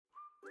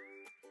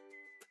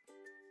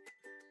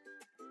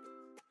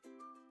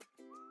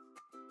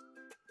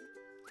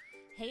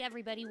Hey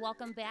everybody,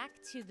 welcome back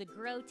to the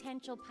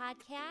Growtential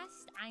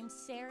podcast. I'm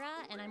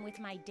Sarah and I'm with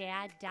my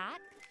dad, Doc.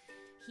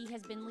 He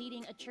has been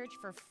leading a church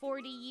for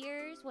 40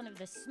 years, one of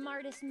the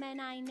smartest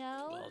men I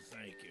know. Well,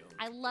 thank you.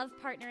 I love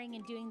partnering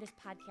and doing this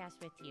podcast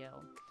with you.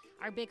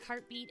 Our big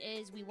heartbeat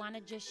is we want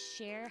to just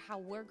share how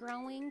we're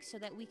growing so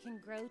that we can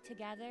grow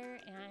together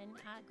and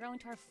grow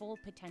into our full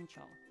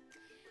potential.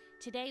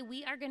 Today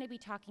we are going to be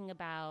talking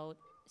about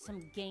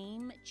some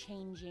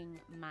game-changing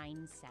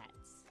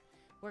mindsets.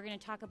 We're going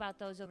to talk about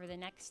those over the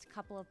next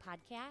couple of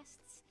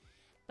podcasts,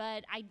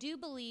 but I do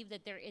believe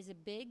that there is a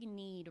big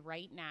need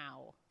right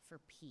now for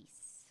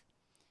peace.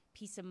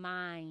 Peace of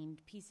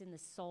mind, peace in the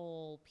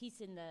soul, peace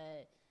in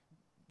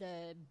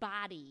the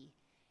body.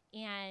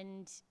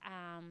 And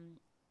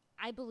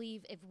I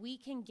believe if we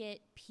can get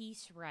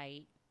peace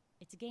right,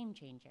 it's a game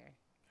changer. I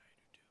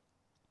do too.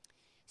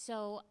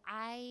 So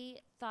I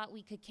thought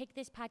we could kick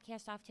this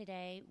podcast off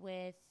today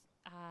with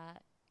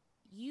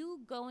you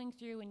going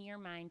through in your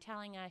mind,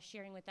 telling us,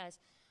 sharing with us,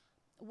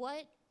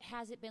 what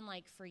has it been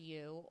like for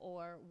you,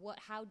 or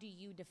how do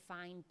you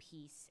define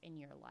peace in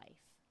your life?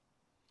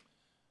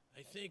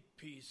 I think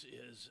peace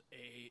is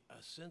a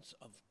sense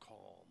of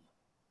calm.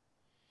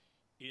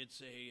 It's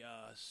a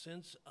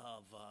sense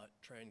of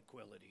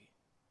tranquility.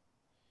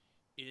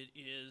 It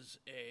is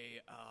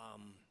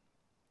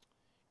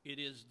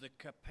the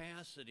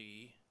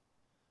capacity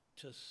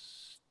to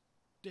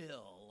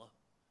still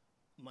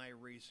my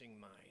racing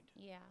mind.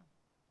 Yeah.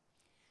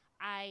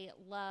 I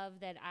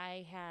love that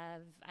I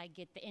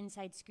get the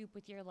inside scoop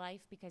with your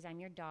life because I'm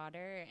your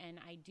daughter, and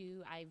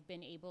I've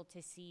been able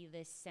to see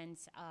this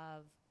sense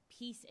of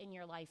peace in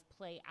your life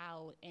play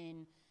out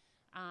in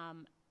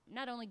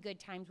not only good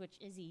times, which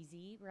is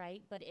easy,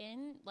 right? But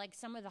in like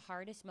some of the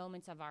hardest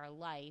moments of our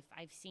life,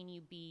 I've seen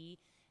you be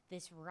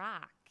this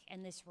rock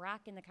in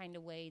the kind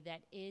of way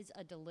that is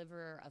a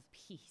deliverer of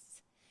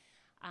peace.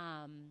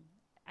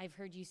 I've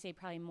heard you say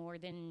probably more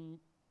than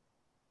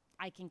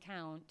I can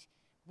count,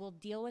 we'll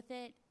deal with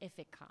it if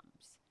it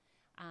comes.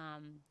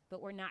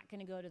 But we're not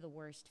going to go to the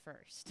worst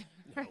first.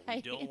 No,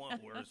 right? we don't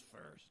want worst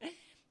first.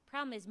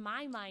 Problem is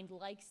my mind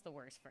likes the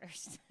worst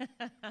first.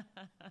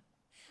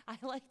 I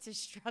like to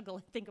struggle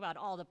and think about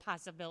all the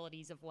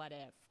possibilities of what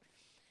if.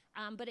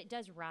 But it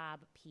does rob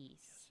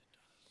peace. Yes,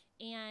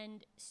 it does.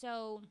 And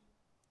so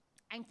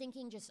I'm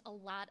thinking just a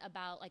lot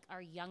about like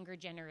our younger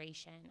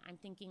generation. I'm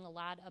thinking a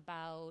lot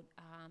about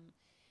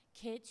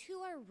kids who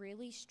are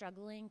really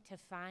struggling to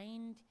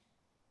find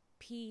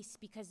peace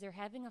because they're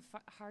having a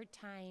hard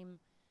time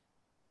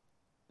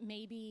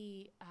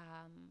maybe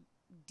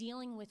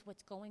dealing with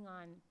what's going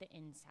on the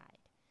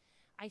inside.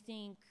 I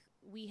think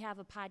we have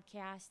a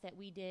podcast that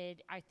we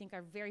did. I think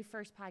our very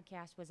first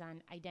podcast was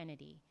on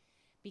identity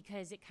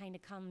because it kind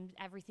of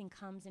everything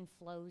comes and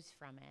flows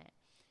from it.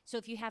 So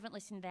if you haven't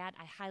listened to that,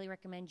 I highly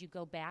recommend you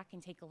go back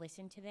and take a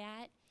listen to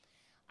that.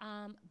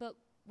 But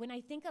when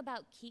I think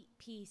about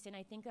peace and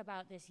I think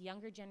about this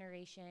younger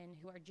generation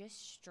who are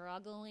just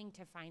struggling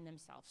to find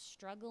themselves,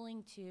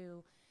 struggling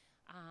to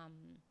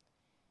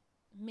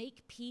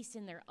make peace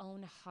in their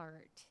own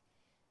heart,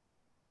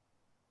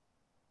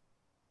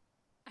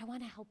 I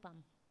want to help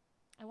them.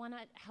 I want to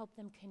help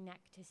them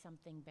connect to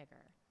something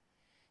bigger.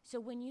 So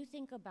when you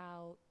think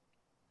about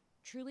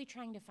truly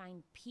trying to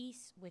find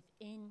peace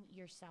within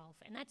yourself,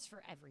 and that's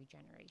for every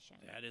generation.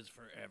 That is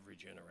for every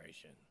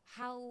generation.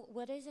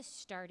 What is a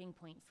starting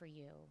point for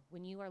you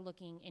when you are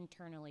looking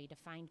internally to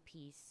find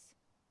peace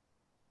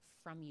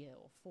from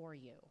you, for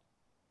you?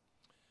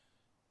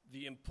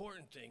 The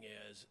important thing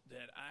is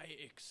that I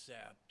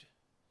accept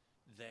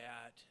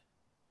that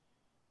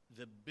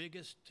the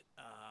biggest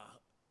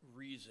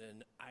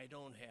reason I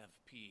don't have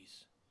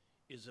peace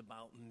is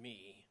about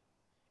me.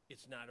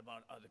 It's not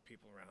about other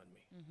people around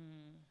me.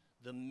 Mm-hmm.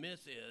 The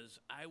myth is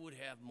I would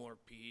have more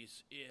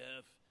peace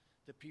if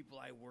the people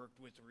I worked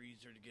with were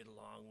easier to get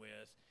along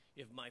with,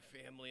 if my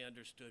family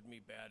understood me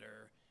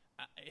better.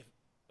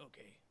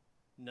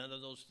 None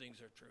of those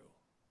things are true.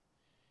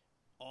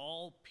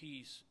 All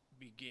peace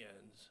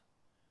begins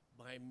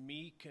by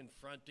me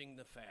confronting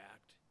the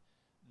fact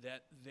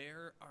that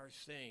there are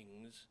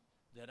things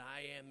that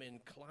I am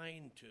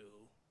inclined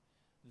to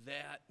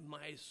that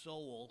my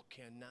soul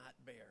cannot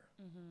bear.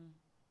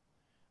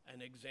 Mm-hmm.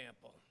 An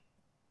example.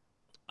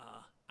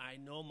 I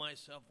know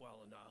myself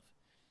well enough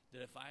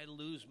that if I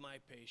lose my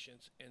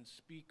patience and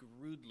speak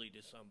rudely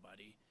to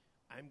somebody,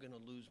 I'm going to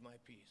lose my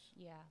peace.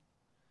 Yeah.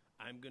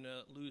 I'm going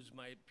to lose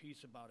my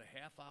peace about a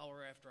half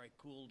hour after I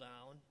cool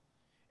down,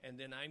 and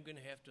then I'm going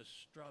to have to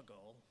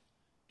struggle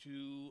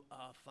to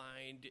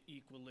find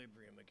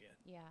equilibrium again.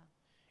 Yeah.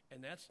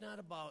 And that's not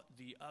about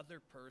the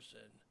other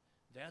person.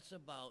 That's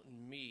about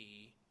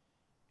me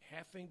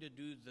having to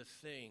do the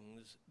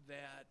things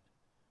that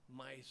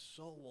my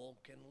soul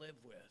can live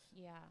with.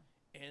 Yeah.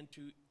 And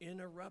to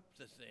interrupt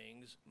the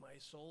things my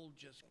soul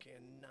just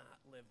cannot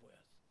live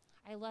with.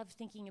 I love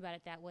thinking about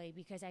it that way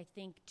because I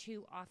think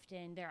too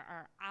often there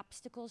are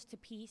obstacles to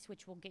peace,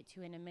 which we'll get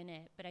to in a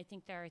minute, but I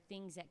think there are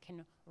things that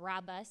can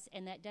rob us,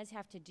 and that does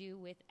have to do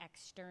with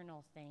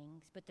external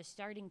things. But the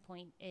starting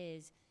point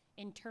is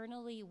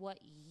internally what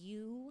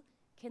you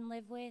can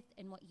live with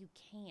and what you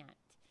can't.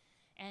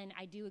 And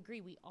I do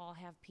agree, we all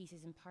have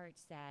pieces and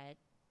parts that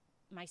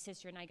my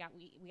sister and I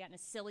we got in a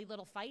silly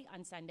little fight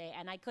on Sunday,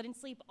 and I couldn't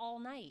sleep all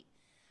night.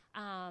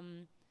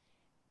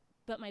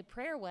 But my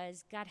prayer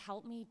was, God,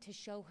 help me to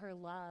show her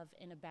love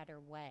in a better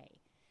way,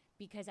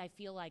 because I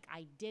feel like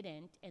I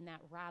didn't, and that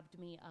robbed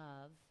me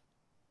of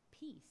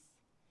peace.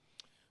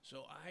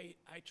 So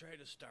I try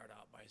to start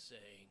out by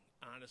saying,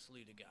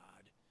 honestly to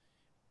God,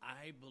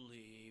 I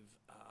believe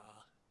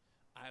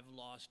I've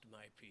lost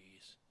my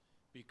peace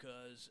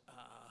because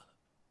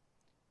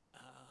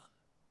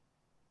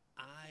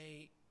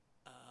I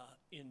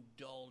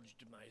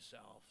indulged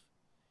myself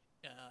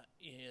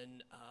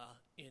in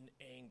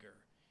anger,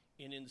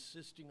 in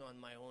insisting on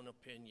my own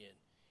opinion,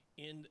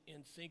 in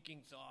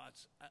thinking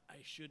thoughts I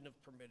shouldn't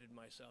have permitted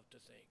myself to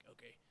think.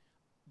 Okay,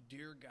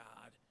 dear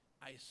God,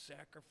 I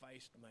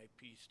sacrificed my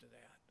peace to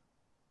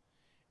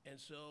that. And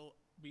so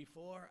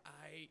before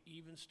I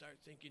even start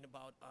thinking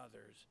about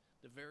others,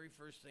 the very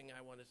first thing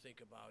I want to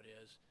think about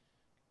is,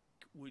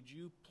 would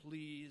you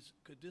please,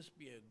 could this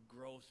be a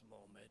growth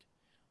moment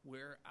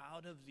where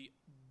out of the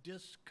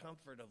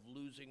discomfort of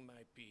losing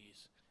my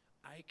peace,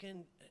 I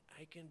can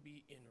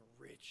be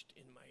enriched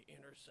in my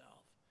inner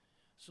self,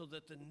 so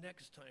that the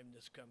next time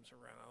this comes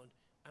around,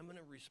 I'm going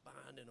to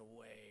respond in a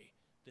way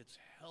that's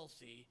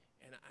healthy,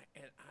 and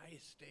I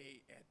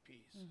stay at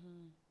peace.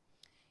 Mm-hmm.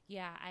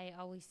 Yeah, I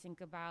always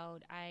think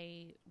about,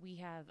 we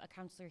have a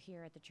counselor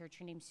here at the church,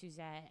 her name's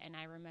Suzette, and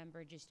I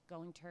remember just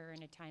going to her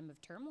in a time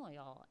of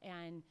turmoil,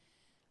 and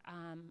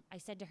I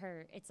said to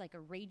her, it's like a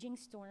raging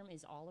storm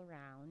is all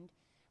around,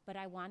 but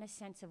I want a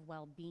sense of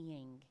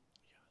well-being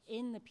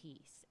in the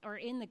peace or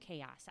in the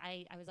chaos.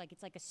 I was like,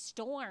 it's like a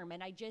storm,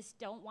 and I just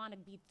don't want to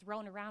be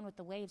thrown around with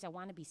the waves. I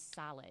want to be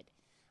solid.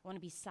 I want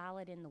to be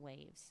solid in the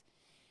waves.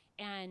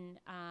 And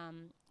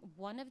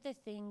one of the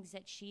things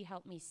that she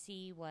helped me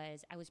see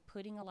was I was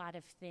putting a lot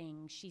of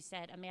things. She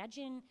said,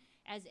 imagine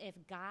as if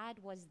God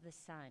was the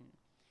sun,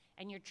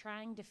 and you're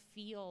trying to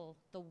feel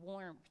the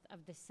warmth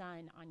of the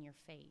sun on your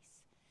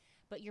face.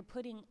 But you're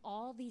putting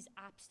all these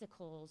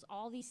obstacles,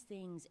 all these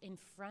things in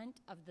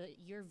front of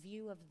your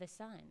view of the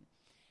sun.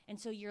 And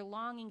so you're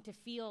longing to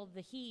feel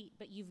the heat,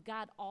 but you've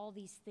got all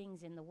these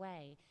things in the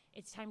way.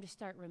 It's time to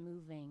start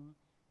removing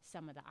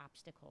some of the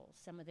obstacles,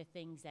 some of the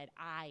things that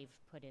I've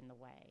put in the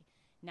way,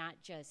 not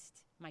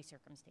just my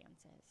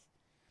circumstances.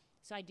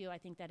 So I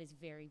think that is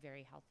very,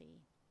 very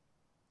healthy.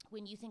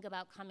 When you think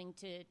about coming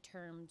to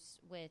terms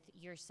with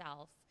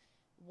yourself,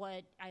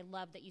 what I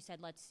love that you said,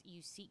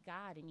 you seek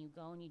God and you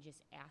go and you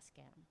just ask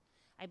him.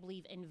 I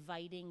believe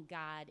inviting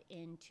God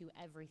into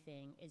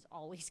everything is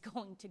always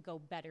going to go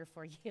better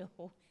for you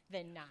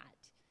than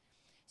not.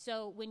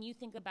 So when you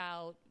think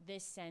about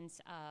this sense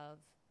of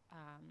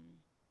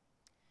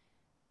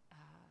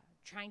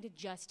trying to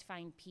just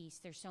find peace,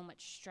 there's so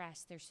much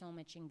stress, there's so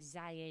much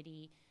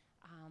anxiety.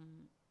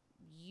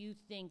 You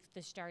think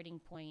the starting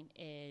point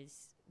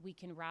is we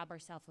can rob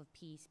ourselves of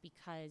peace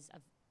because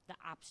of the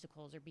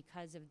obstacles, or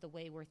because of the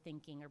way we're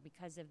thinking, or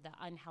because of the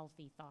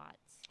unhealthy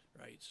thoughts.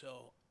 Right.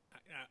 So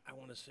I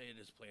want to say it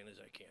as plain as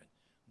I can.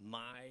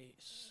 My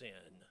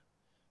sin,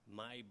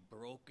 my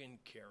broken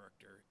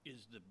character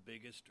is the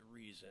biggest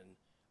reason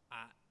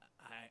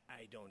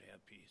I don't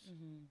have peace.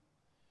 Mm-hmm.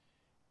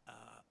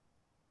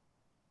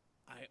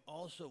 I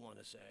also want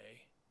to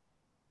say,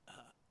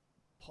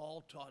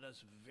 Paul taught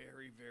us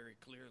very, very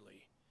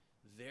clearly,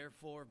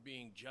 therefore,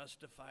 being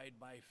justified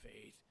by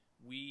faith,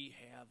 we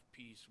have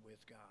peace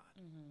with God.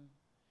 Mm-hmm.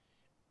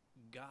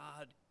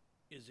 God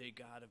is a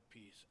God of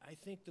peace. I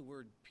think the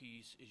word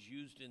peace is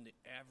used in the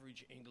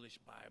average English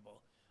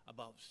Bible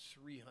about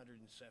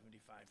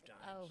 375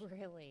 times. Oh,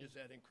 really? Is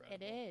that incredible?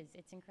 It is.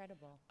 It's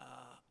incredible.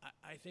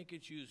 I think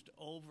it's used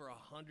over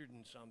 100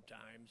 and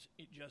sometimes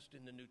just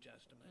in the New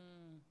Testament.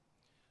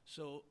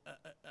 So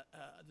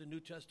the New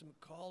Testament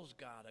calls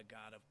God a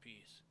God of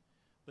peace.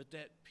 But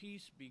that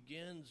peace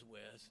begins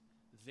with,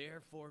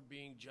 therefore,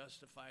 being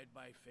justified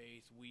by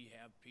faith, we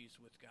have peace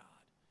with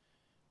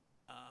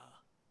God.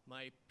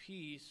 My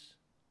peace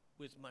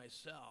with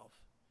myself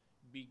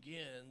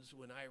begins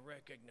when I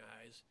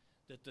recognize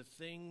that the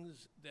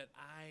things that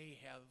I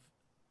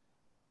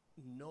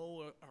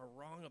know are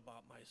wrong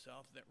about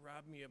myself that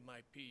rob me of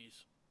my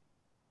peace,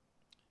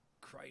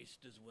 Christ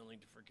is willing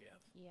to forgive.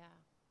 Yeah.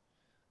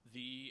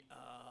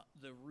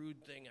 The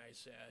rude thing I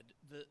said,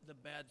 the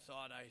bad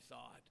thought I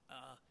thought,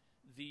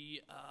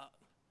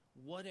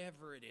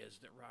 whatever it is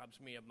that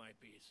robs me of my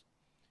peace.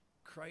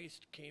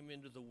 Christ came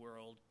into the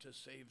world to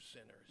save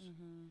sinners.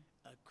 Mm-hmm.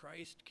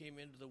 Christ came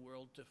into the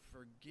world to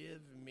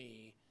forgive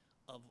me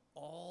of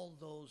all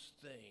those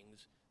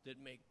things that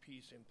make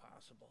peace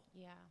impossible.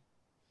 Yeah.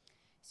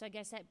 So I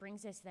guess that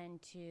brings us then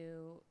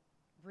to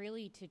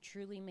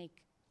truly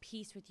make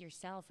peace with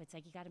yourself. It's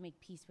like you got to make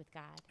peace with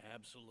God.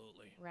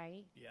 Absolutely.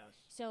 Right? Yes.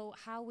 So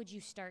how would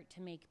you start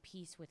to make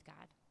peace with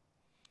God?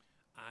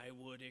 I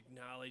would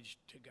acknowledge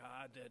to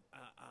God that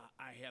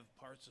I have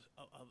parts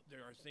of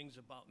there are things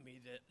about me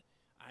that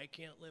I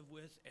can't live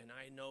with, and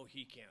I know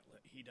He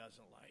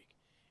doesn't like.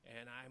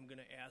 and I'm going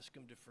to ask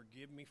him to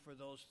forgive me for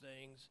those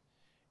things,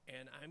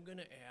 and I'm going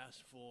to ask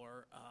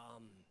for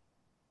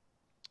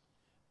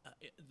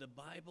the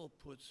Bible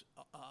puts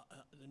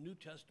the New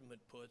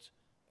Testament puts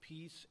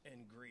peace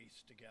and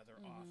grace together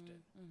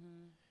often.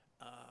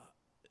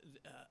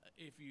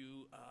 If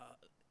you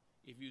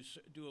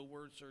do a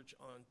word search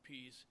on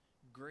peace,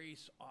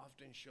 grace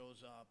often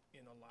shows up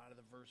in a lot of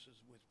the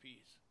verses with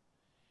peace.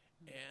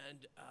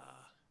 And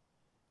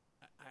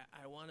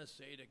I want to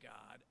say to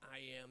God, I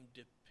am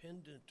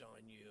dependent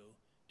on you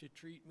to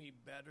treat me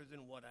better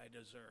than what I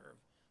deserve,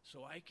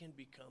 so I can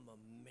become a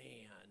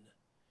man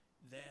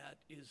that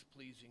is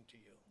pleasing to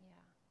you.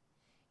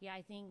 Yeah,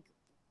 I think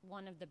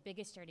one of the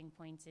biggest starting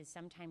points is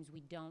sometimes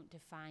we don't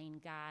define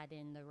God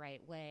in the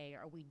right way,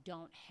 or we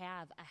don't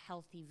have a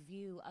healthy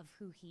view of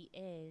who he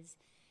is,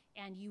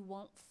 and you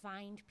won't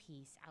find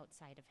peace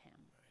outside of him.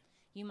 Right.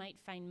 You might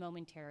find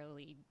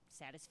momentarily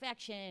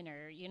satisfaction,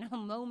 or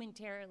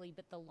momentarily,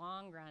 but the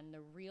long run,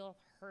 the real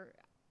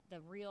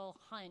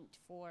hunt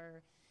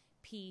for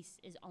peace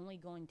is only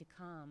going to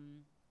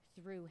come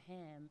through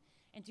him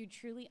and through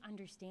truly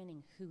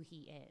understanding who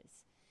he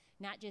is.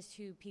 Not just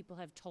who people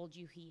have told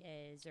you he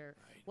is, or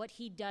right. what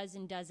he does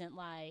and doesn't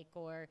like,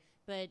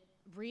 but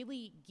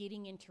really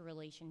getting into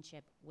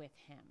relationship with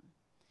him.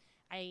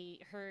 I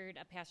heard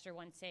a pastor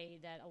once say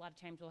that a lot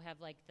of times we'll have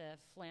like the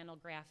flannel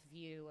graph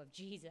view of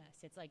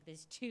Jesus. It's like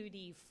this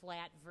 2D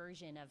flat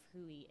version of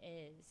who he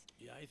is.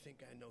 Yeah, I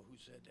think I know who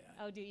said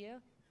that. Oh, do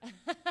you?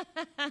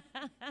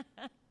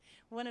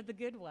 One of the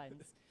good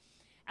ones.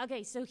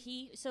 Okay,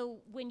 so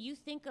when you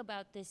think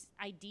about this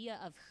idea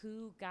of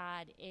who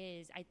God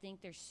is, I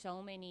think there's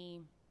so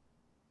many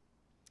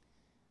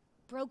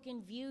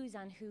broken views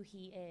on who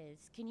he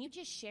is. Can you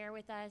just share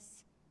with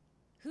us,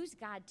 who's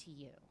God to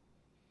you?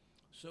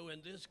 So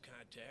in this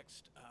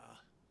context,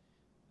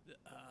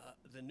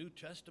 the New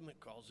Testament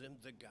calls him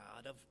the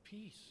God of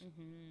peace.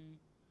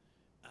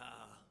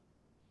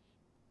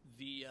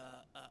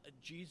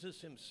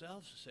 Jesus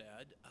himself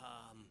said,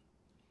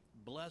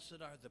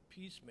 blessed are the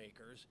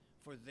peacemakers,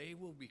 for they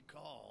will be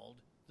called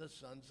the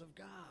sons of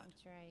God.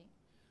 That's right.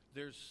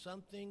 There's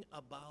something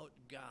about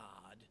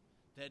God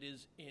that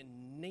is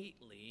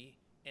innately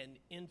and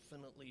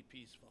infinitely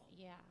peaceful.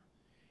 Yeah.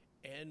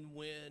 And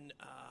when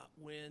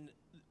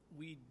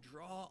we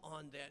draw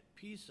on that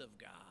peace of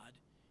God,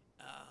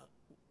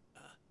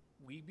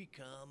 we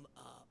become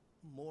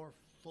more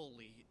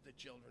fully the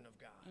children of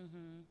God.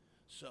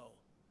 So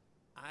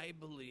I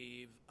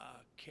believe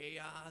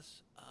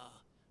chaos,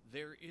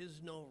 there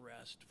is no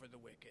rest for the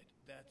wicked.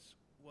 That's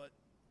what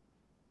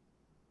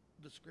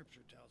the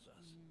scripture tells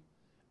us.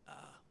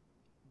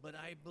 But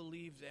I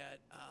believe that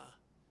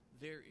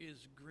there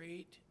is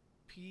great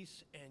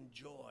peace and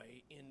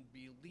joy in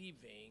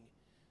believing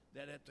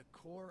that at the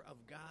core of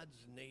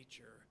God's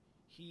nature,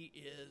 he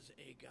is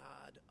a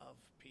God of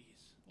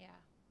peace. Yeah.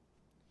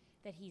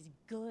 That he's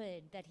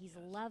good, that he's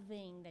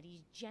loving, that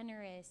he's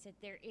generous, that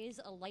there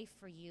is a life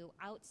for you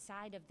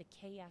outside of the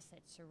chaos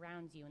that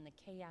surrounds you and the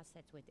chaos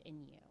that's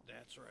within you.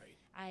 That's right.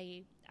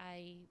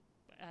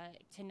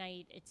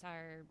 Tonight, it's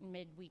our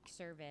midweek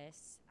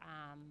service.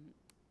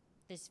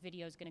 This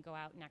video is going to go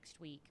out next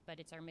week, but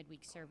it's our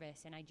midweek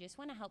service, and I just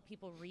want to help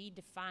people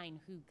redefine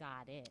who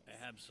God is.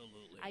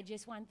 Absolutely. I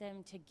just want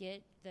them to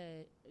get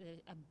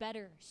a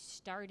better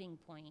starting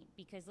point,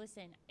 because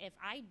listen, if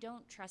I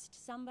don't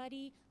trust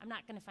somebody, I'm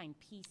not going to find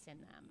peace in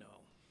them. No.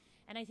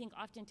 And I think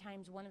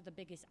oftentimes one of the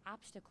biggest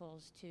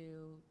obstacles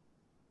to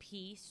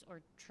peace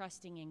or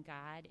trusting in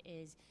God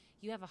is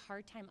you have a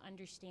hard time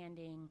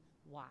understanding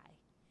why.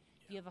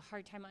 Yeah. You have a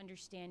hard time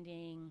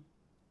understanding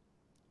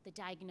the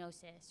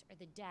diagnosis or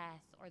the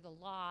death or the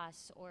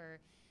loss or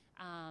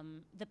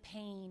the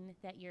pain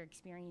that you're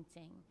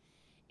experiencing.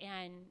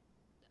 And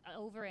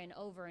over and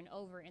over and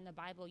over in the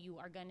Bible, you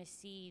are going to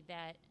see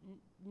that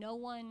no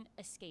one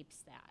escapes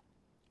that.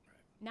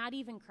 Right. Not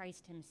even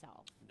Christ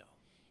himself. No.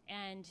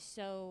 And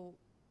so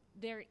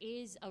there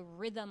is a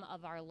rhythm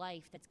of our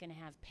life that's going to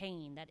have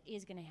pain, that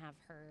is going to have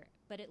hurt,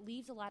 but it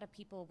leaves a lot of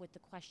people with the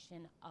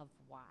question of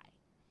why.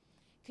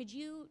 Could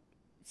you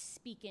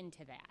speak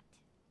into that?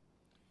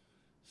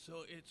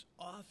 So it's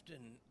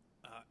often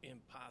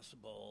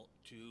impossible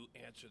to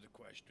answer the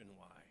question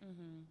why.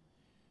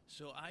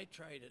 So I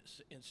try to,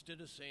 instead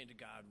of saying to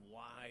God,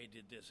 why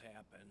did this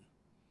happen,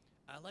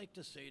 I like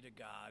to say to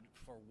God,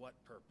 for what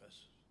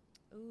purpose?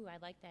 Ooh, I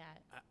like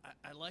that.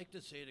 I like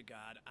to say to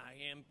God, I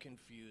am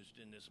confused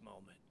in this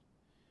moment.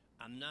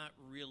 I'm not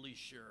really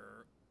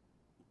sure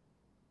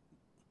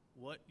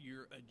what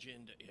your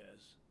agenda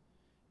is.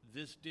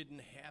 This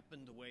didn't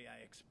happen the way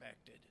I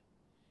expected.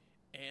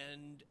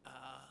 And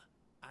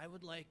I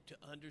would like to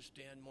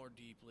understand more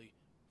deeply,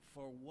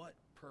 for what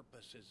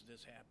purpose is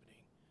this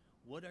happening?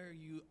 What are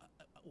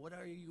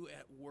you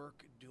at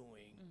work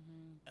doing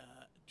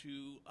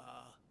to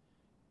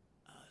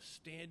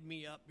stand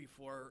me up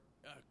before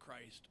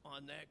Christ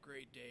on that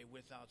great day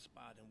without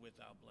spot and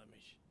without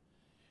blemish?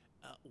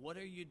 What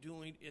are you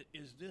doing?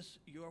 Is this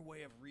your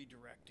way of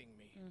redirecting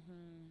me?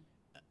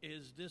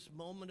 is this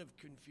moment of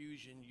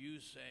confusion you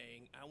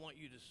saying, I want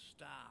you to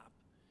stop,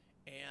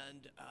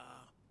 and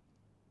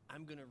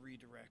I'm going to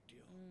redirect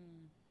you.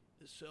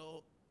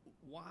 So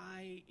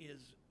why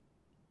is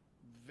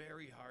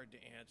very hard to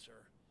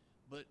answer,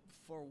 but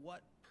for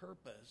what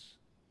purpose?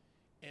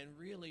 And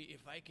really,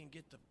 if I can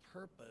get the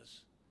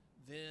purpose,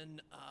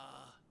 then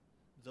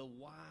the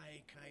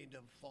why kind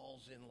of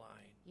falls in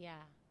line. Yeah,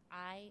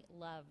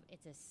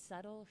 it's a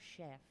subtle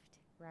shift,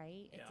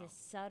 right? It's Yeah. a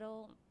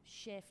subtle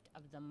shift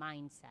of the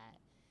mindset.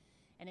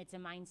 And it's a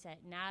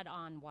mindset not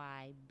on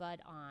why, but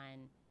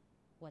on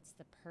what's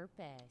the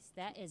purpose.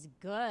 That is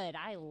good.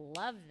 I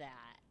love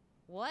that.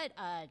 What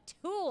a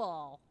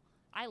tool.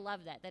 I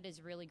love that. That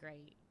is really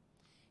great.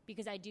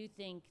 Because I do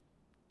think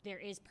there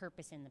is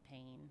purpose in the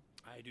pain.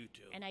 I do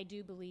too. And I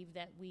do believe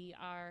that we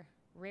are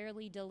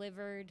rarely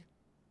delivered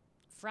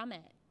from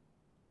it,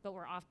 but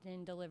we're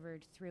often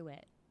delivered through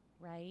it,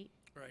 right?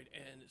 Right.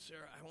 And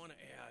Sarah, I want to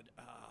add,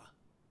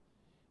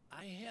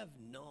 I have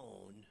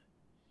known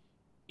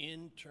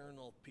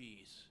internal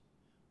peace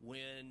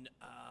when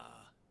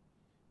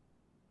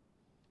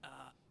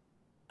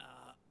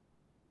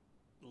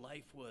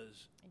life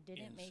was It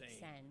didn't insane, make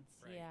sense.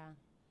 right? Yeah.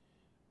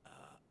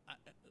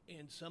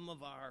 In some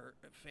of our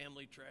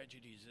family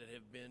tragedies that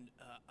have been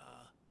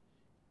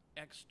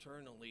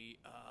externally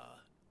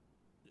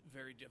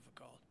very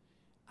difficult,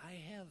 I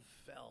have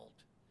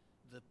felt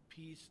the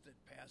peace that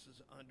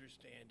passes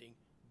understanding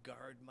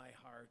guard my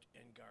heart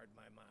and guard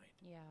my mind.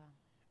 Yeah.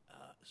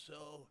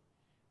 So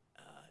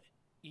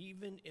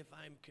even if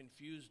I'm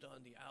confused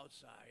on the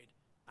outside,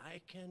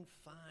 I can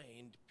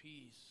find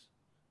peace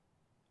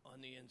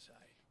on the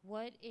inside.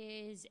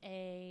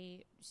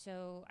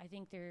 So I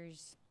think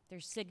there's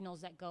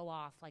signals that go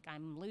off, like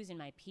I'm losing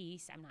my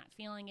peace, I'm not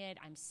feeling it,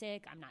 I'm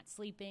sick, I'm not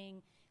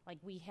sleeping. Like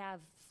we have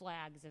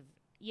flags of,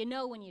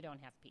 when you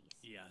don't have peace.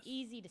 Yes.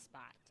 Easy to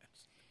spot.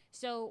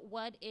 So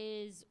what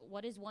is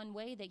one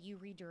way that you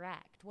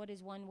redirect? What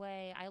is one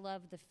way? I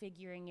love the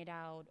figuring it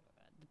out,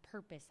 the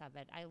purpose of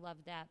it. I love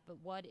that. But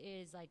what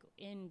is, like,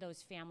 in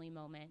those family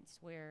moments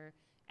where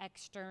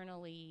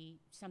externally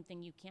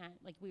something you can't,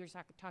 like we were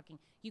talking,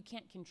 you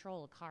can't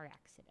control a car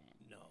accident.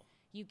 No.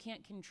 You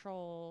can't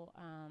control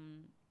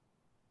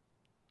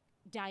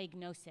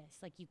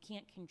diagnosis. Like you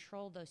can't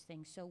control those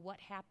things. So what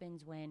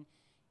happens when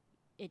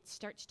it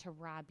starts to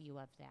rob you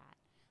of that?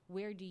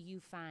 Where do you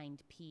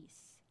find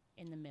peace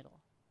in the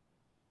middle?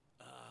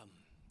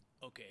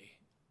 Okay.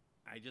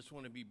 I just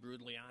want to be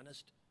brutally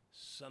honest.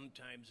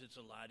 Sometimes it's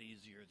a lot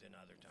easier than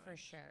other times. For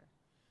sure.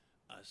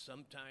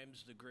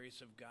 Sometimes the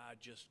grace of God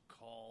just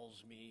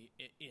calls me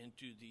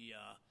into the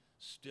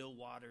still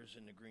waters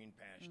and the green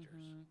pastures.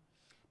 Mm-hmm.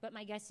 But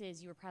my guess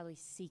is you were probably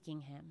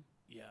seeking him.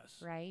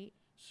 Yes. Right?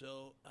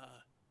 So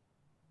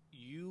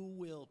you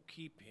will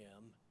keep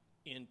him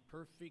in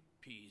perfect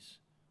peace,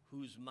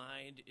 whose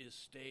mind is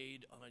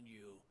stayed on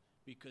you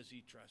because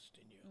he trusts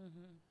in you.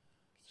 Mm-hmm.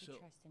 So you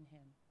trust in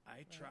him.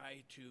 I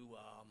try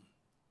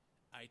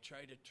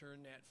to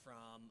turn that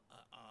from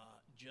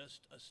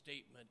just a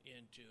statement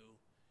into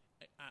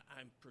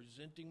I'm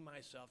presenting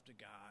myself to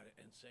God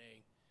and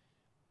saying,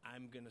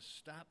 I'm going to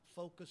stop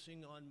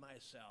focusing on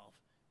myself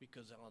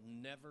because I'll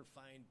never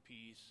find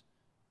peace.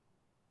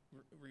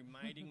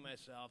 Reminding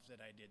myself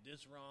that I did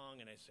this wrong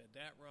and I said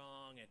that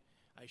wrong and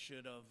I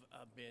should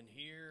have been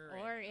here.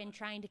 Or in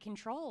trying to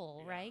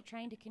control, Yeah. right?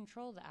 Trying to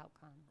control the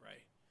outcome.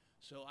 Right.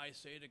 So I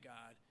say to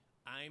God,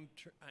 I'm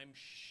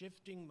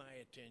shifting my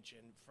attention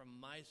from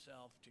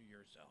myself to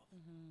yourself.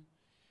 Mm-hmm.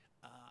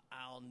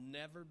 I'll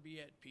never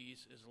be at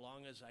peace as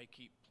long as I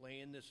keep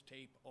playing this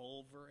tape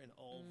over and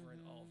over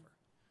and over.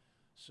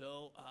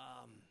 So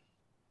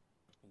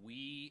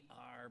we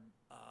are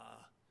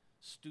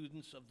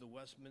students of the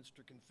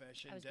Westminster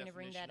Confession. I was going to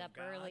bring that up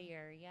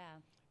earlier, yeah.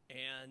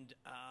 And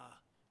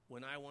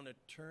when I want to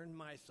turn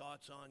my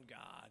thoughts on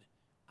God,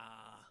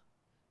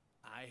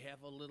 I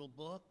have a little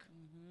book.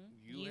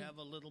 Mm-hmm. You have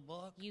a little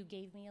book. You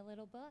gave me a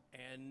little book.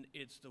 And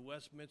it's the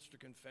Westminster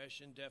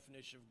Confession,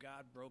 definition of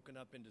God, broken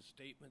up into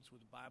statements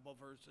with Bible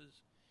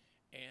verses.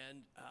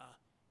 And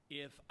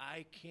if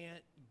I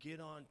can't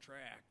get on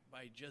track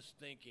by just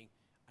thinking,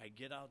 I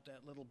get out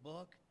that little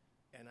book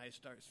and I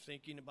start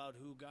thinking about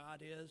who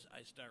God is,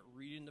 I start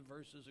reading the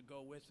verses that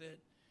go with it,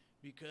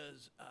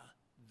 because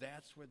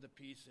that's where the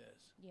peace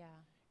is. Yeah.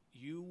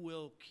 You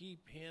will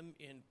keep him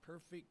in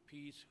perfect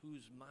peace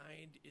whose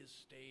mind is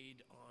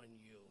stayed on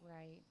you.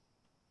 Right,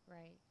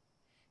 right.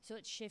 So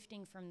it's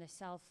shifting from the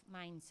self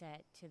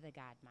mindset to the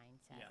God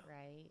mindset,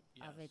 right?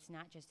 Yes. Of it's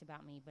not just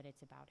about me, but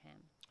it's about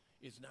him.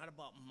 It's not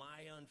about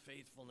my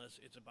unfaithfulness,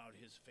 it's about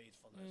his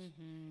faithfulness.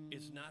 Mm-hmm.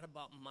 It's not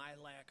about my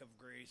lack of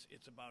grace,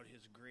 it's about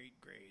his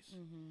great grace.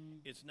 Mm-hmm.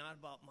 It's not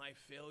about my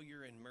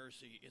failure in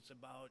mercy, it's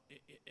about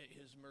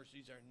his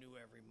mercies are new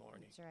every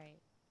morning. That's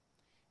right.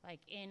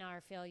 Like in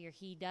our failure,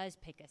 he does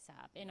pick us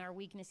up. In our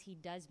weakness, he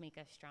does make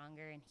us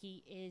stronger. And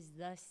he is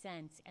the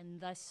sense and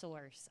the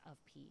source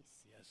of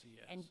peace. Yes, he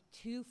is. And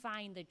to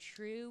find the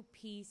true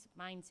peace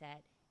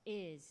mindset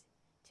is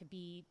to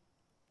be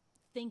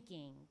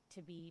thinking,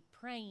 to be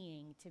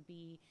praying, to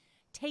be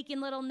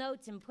taking little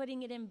notes and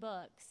putting it in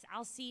books.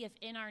 I'll see if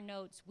in our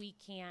notes we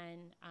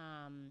can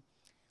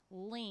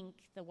link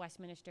the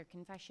Westminster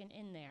Confession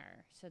in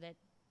there so that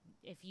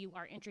if you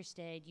are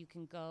interested, you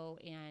can go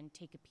and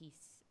take a peek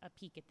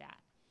at that.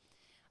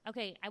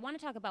 Okay, I want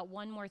to talk about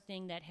one more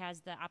thing that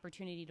has the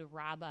opportunity to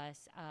rob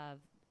us of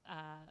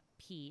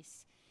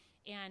peace.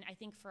 And I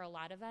think for a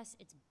lot of us,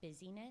 it's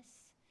busyness.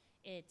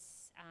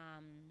 It's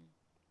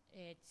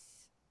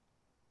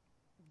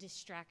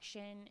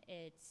distraction.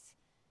 It's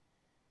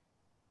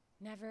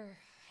never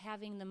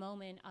having the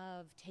moment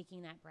of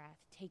taking that breath,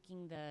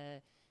 taking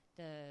the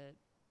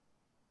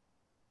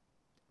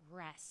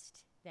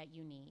rest that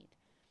you need.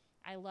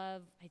 I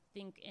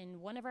think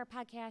in one of our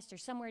podcasts or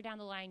somewhere down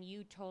the line,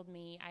 you told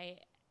me,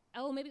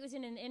 maybe it was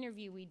in an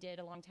interview we did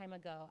a long time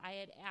ago. I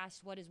had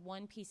asked, what is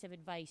one piece of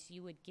advice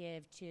you would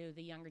give to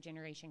the younger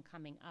generation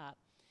coming up?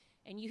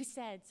 And you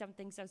said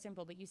something so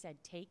simple, but you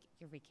said, take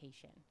your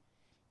vacation.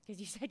 Because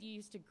you said you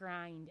used to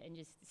grind and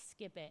just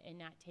skip it and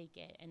not take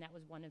it. And that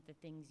was one of the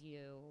things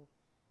you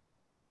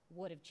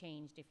would have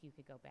changed if you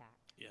could go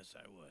back. Yes,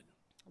 I would.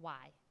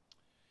 Why?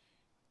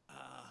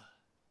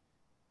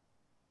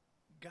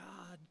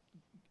 God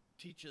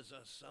teaches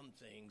us some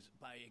things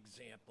by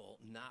example,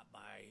 not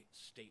by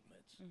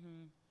statements.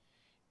 Mm-hmm.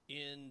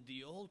 In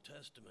the Old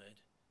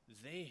Testament,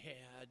 they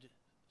had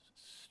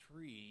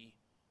 3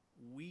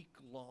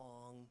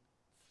 week-long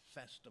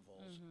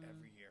festivals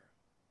every year.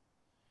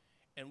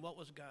 And what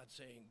was God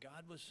saying?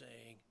 God was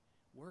saying,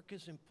 work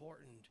is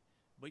important,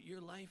 but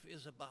your life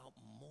is about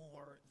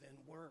more than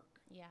work.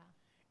 Yeah.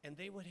 And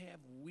they would have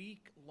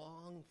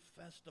week-long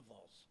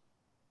festivals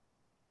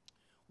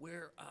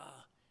where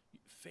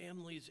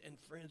families and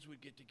friends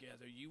would get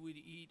together. You would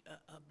eat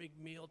a big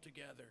meal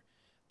together.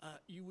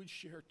 You would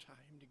share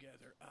time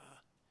together.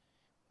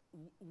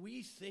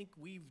 We think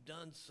we've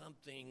done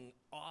something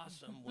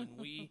awesome when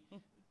we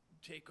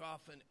take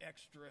off an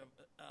extra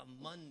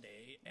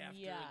Monday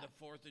after the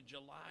 4th of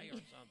July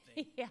or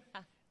something. Yeah.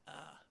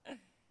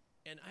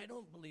 And I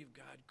don't believe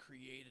God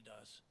created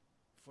us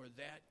for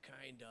that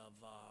kind of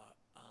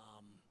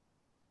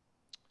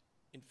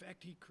in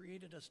fact, he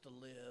created us to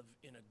live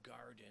in a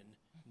garden,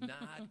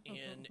 not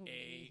in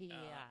a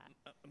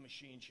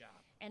machine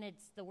shop. And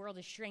the world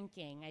is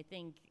shrinking. I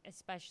think,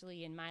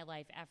 especially in my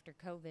life after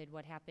COVID,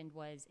 what happened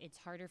was it's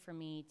harder for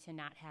me to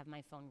not have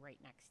my phone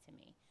right next to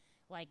me.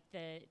 Like,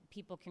 the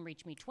people can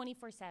reach me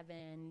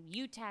 24/7.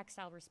 You text,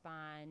 I'll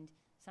respond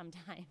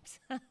sometimes.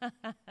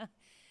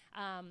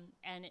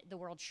 And the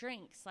world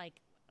shrinks.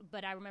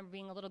 But I remember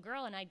being a little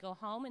girl, and I'd go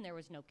home, and there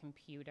was no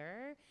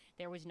computer.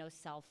 There was no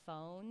cell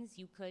phones.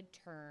 You could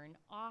turn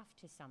off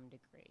to some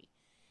degree.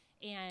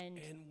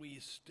 And we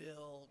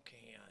still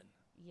can.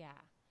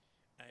 Yeah.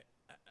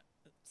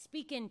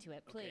 Speak into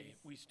it, please. Okay,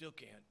 we still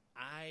can.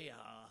 I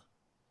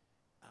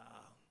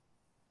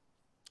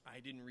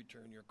didn't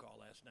return your call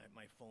last night.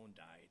 My phone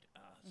died.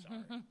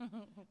 Sorry.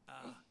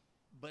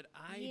 But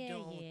I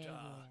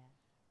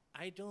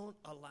don't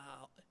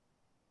allow.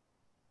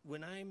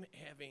 When I'm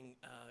having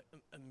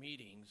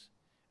meetings,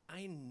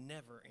 I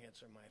never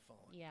answer my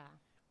phone. Yeah.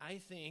 I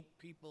think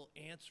people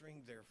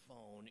answering their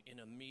phone in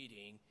a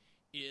meeting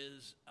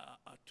is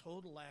a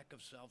total lack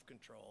of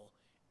self-control,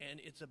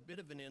 and it's a bit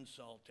of an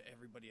insult to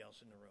everybody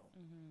else in the room.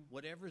 Mm-hmm.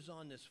 Whatever's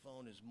on this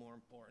phone is more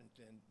important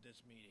than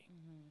this meeting.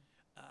 Mm-hmm.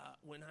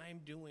 When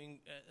I'm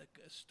doing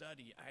a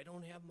study, I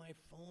don't have my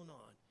phone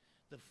on.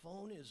 The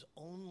phone is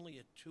only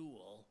a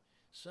tool.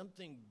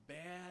 Something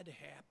bad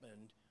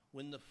happened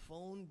when the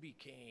phone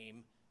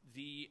became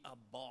the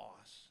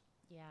boss.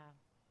 Yeah.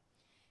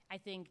 I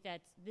think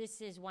that this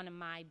is one of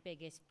my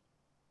biggest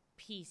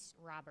peace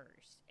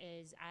robbers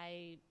is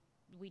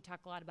we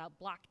talk a lot about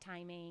block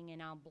timing,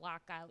 and I'll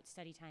block out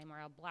study time, or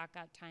I'll block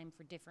out time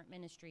for different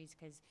ministries,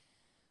 because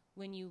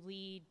when you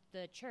lead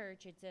the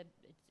church,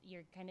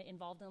 you're kind of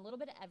involved in a little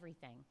bit of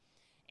everything.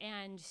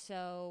 And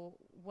so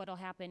what'll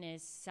happen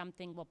is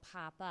something will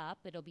pop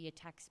up. It'll be a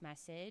text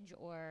message,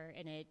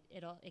 and it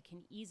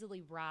can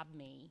easily rob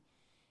me,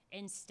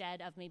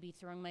 instead of maybe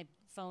throwing my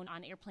phone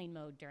on airplane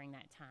mode during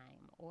that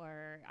time,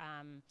 or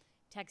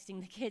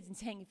texting the kids and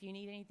saying, if you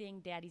need anything,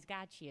 Daddy's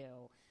got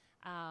you.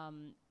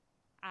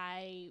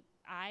 I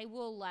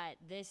will let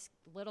this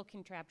little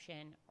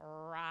contraption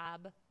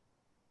rob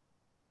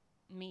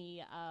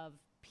me of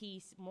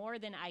peace more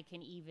than I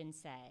can even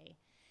say.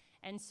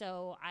 And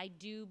so I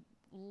do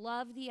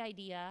love the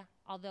idea,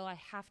 although I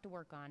have to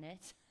work on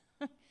it,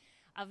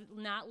 of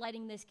not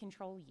letting this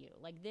control you.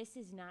 Like, this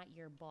is not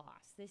your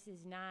boss. This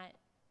is not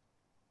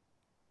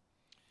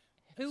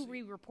who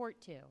we report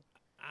to.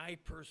 I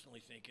personally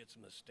think it's a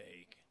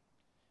mistake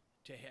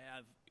to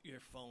have your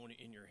phone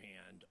in your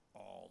hand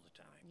all the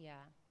time.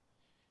 Yeah.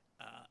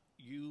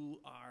 You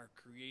are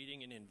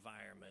creating an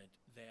environment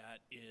that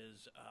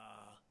is,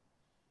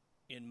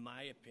 in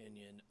my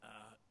opinion,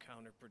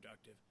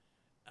 counterproductive.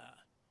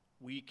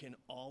 We can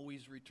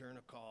always return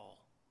a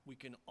call. We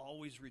can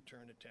always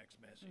return a text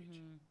message.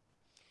 Mm-hmm.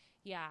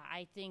 Yeah,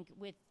 I think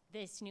with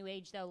this new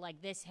age, though,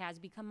 like, this has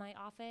become my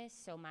office.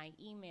 So my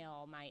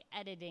email, my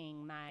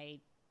editing, my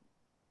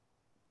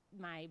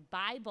my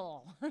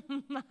Bible.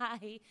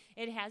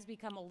 It has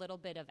become a little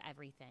bit of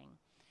everything.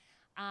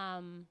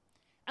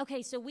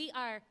 Okay, so we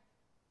are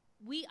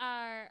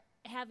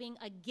having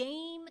a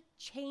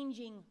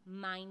game-changing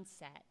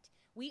mindset.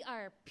 We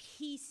are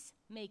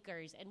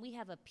peacemakers, and we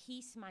have a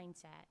peace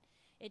mindset.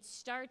 It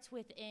starts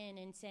within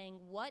and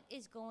saying, what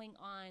is going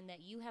on that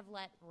you have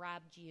let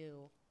robbed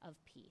you of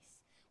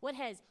peace? What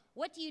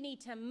do you need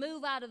to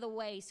move out of the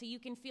way so you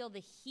can feel the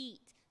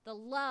heat, the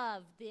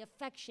love, the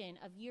affection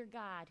of your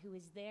God who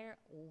is there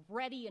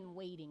ready and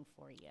waiting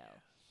for you?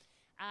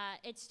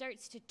 It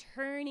starts to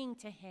turning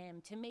to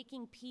him, to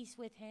making peace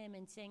with him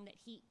and saying that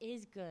he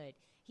is good,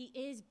 he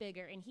is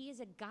bigger, and he is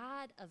a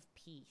God of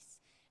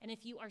peace. And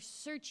if you are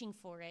searching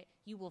for it,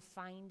 you will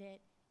find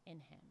it in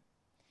him.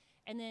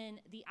 And then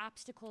the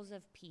obstacles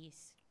of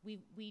peace, we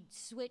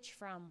switch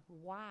from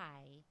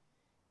why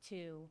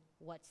to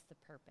what's the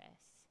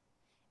purpose.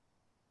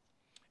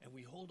 And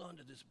we hold on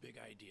to this big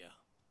idea.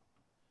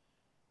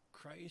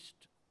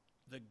 Christ,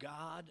 the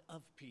God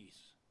of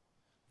peace,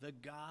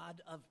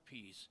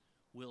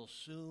 will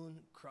soon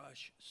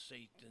crush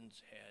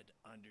Satan's head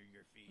under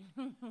your feet.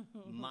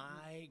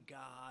 My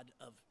God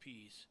of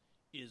peace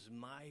is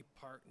my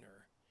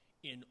partner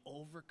in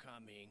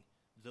overcoming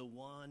the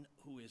one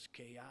who is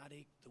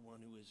chaotic, the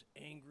one who is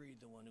angry,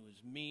 the one who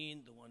is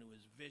mean, the one who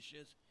is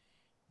vicious.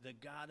 The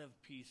God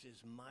of peace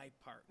is my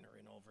partner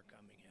in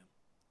overcoming him.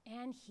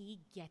 And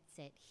he gets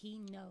it. He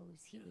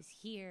knows. He was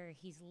here.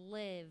 He's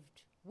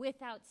lived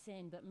without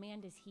sin, but man,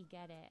 does he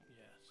get it.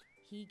 Yes.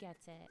 He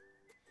gets it.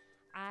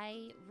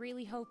 I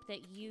really hope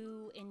that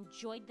you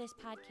enjoyed this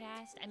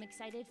podcast. I'm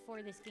excited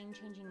for this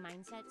Game-Changing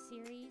Mindset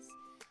series.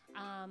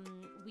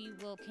 We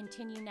will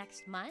continue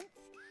next month.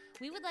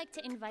 We would like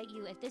to invite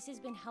you, if this has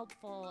been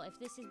helpful, if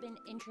this has been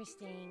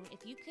interesting,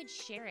 if you could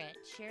share it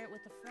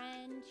with a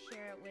friend,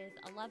 share it with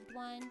a loved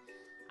one,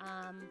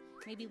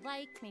 maybe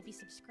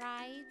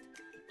subscribe,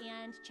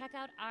 and check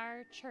out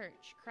our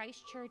church,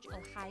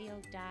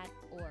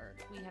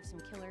 ChristChurchOhio.org. We have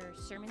some killer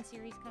sermon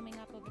series coming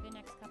up over the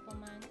next couple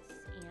months,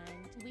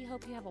 and we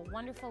hope you have a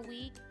wonderful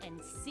week and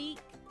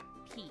seek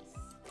peace.